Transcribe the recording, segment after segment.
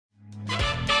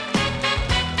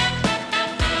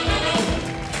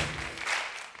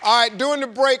All right, during the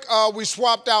break, we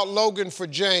swapped out Logan for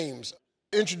James.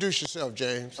 Introduce yourself,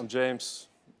 James. I'm James,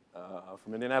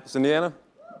 from Indianapolis, Indiana.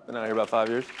 Been out here about 5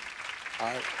 years.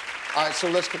 All right, so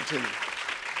let's continue.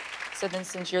 So then,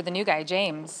 since you're the new guy,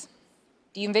 James,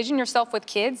 do you envision yourself with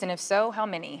kids, and if so, how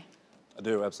many? I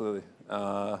do, absolutely.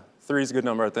 3 is a good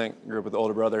number, I think. Grew up with an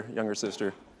older brother, younger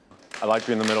sister. I like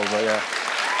being in the middle, but yeah,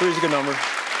 3 is a good number,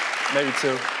 maybe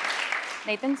 2.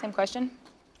 Nathan, same question.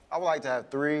 I would like to have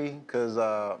 3, because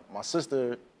my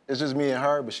sister, it's just me and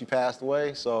her, but she passed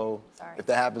away, so if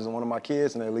that happens to one of my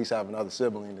kids, then I at least have another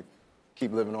sibling to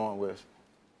keep living on with.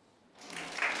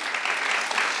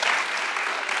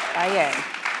 Diane,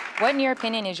 what in your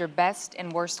opinion is your best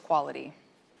and worst quality?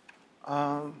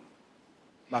 My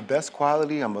best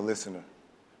quality, I'm a listener.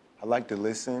 I like to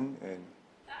listen and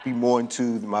be more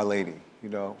into my lady, you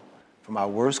know. For my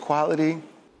worst quality,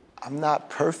 I'm not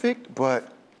perfect, but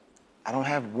I don't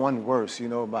have one worst, you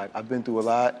know. I've been through a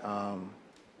lot,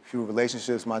 few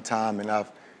relationships, my time, and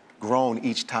I've grown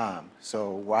each time. So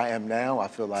where I am now, I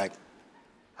feel like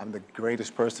I'm the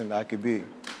greatest person I could be.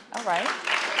 All right.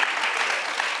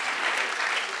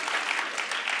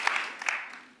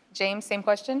 James, same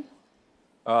question?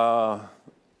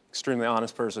 Extremely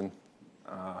honest person,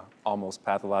 almost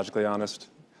pathologically honest,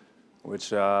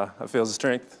 which I feel is a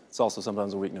strength. It's also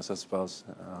sometimes a weakness, I suppose.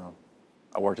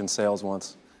 I worked in sales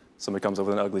once. Somebody comes up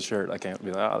with an ugly shirt, I can't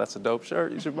be like, oh, that's a dope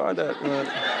shirt, you should buy that.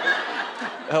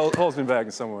 It holds me back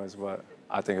in some ways, but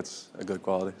I think it's a good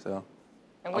quality, so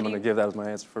I'm gonna give that as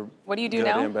my answer for what do you do good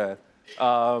now? and bad.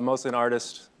 Mostly an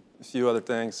artist, a few other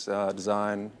things,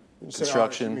 design,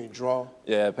 construction. You mean draw?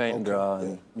 Yeah, paint and draw,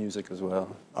 and music as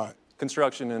well. All right.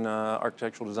 Construction and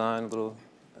architectural design,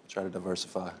 try to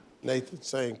diversify. Nathan,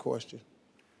 same question.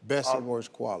 Best and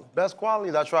worst quality. Best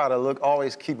qualities, I try to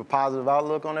always keep a positive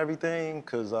outlook on everything,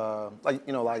 because like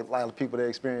a lot of people, they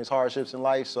experience hardships in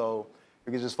life, so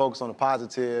you can just focus on the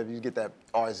positive. You get that,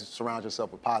 always surround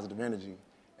yourself with positive energy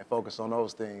and focus on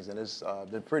those things, and it's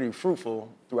been pretty fruitful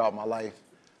throughout my life.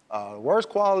 Worst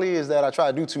quality is that I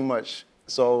try to do too much.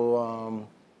 So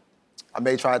I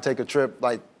may try to take a trip,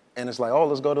 and it's like, oh,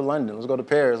 let's go to London, let's go to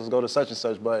Paris, let's go to such and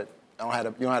such, but you don't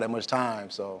have that much time,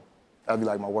 so that'd be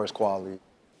like my worst quality.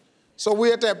 So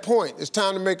we're at that point. It's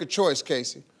time to make a choice,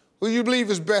 Kacie. Who you believe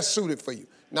is best suited for you?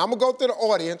 Now, I'm gonna go through the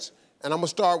audience, and I'm gonna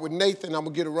start with Nathan. I'm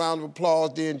gonna get a round of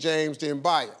applause, then James, then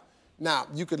Baya. Now,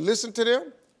 you can listen to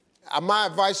them. My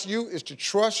advice to you is to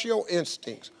trust your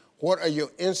instincts. What are your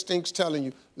instincts telling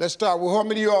you? Let's start with, how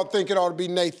many of y'all think it ought to be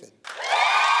Nathan?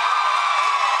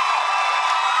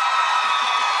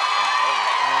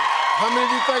 How many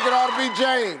of you think it ought to be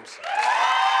James?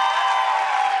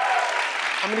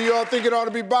 How many of y'all think it ought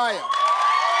to be Baya?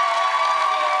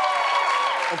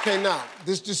 Okay, now,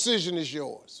 this decision is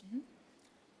yours.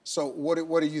 So what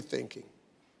are you thinking?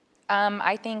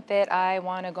 I think that I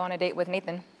want to go on a date with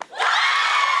Nathan.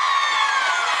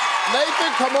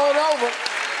 Nathan, come on over.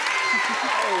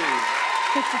 Hey,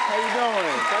 how you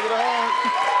doing? Take it home.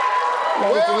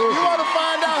 Well, you want to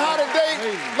find out how to date?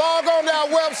 Log on to our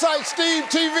website,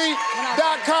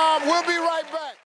 stevetv.com. We'll be right back.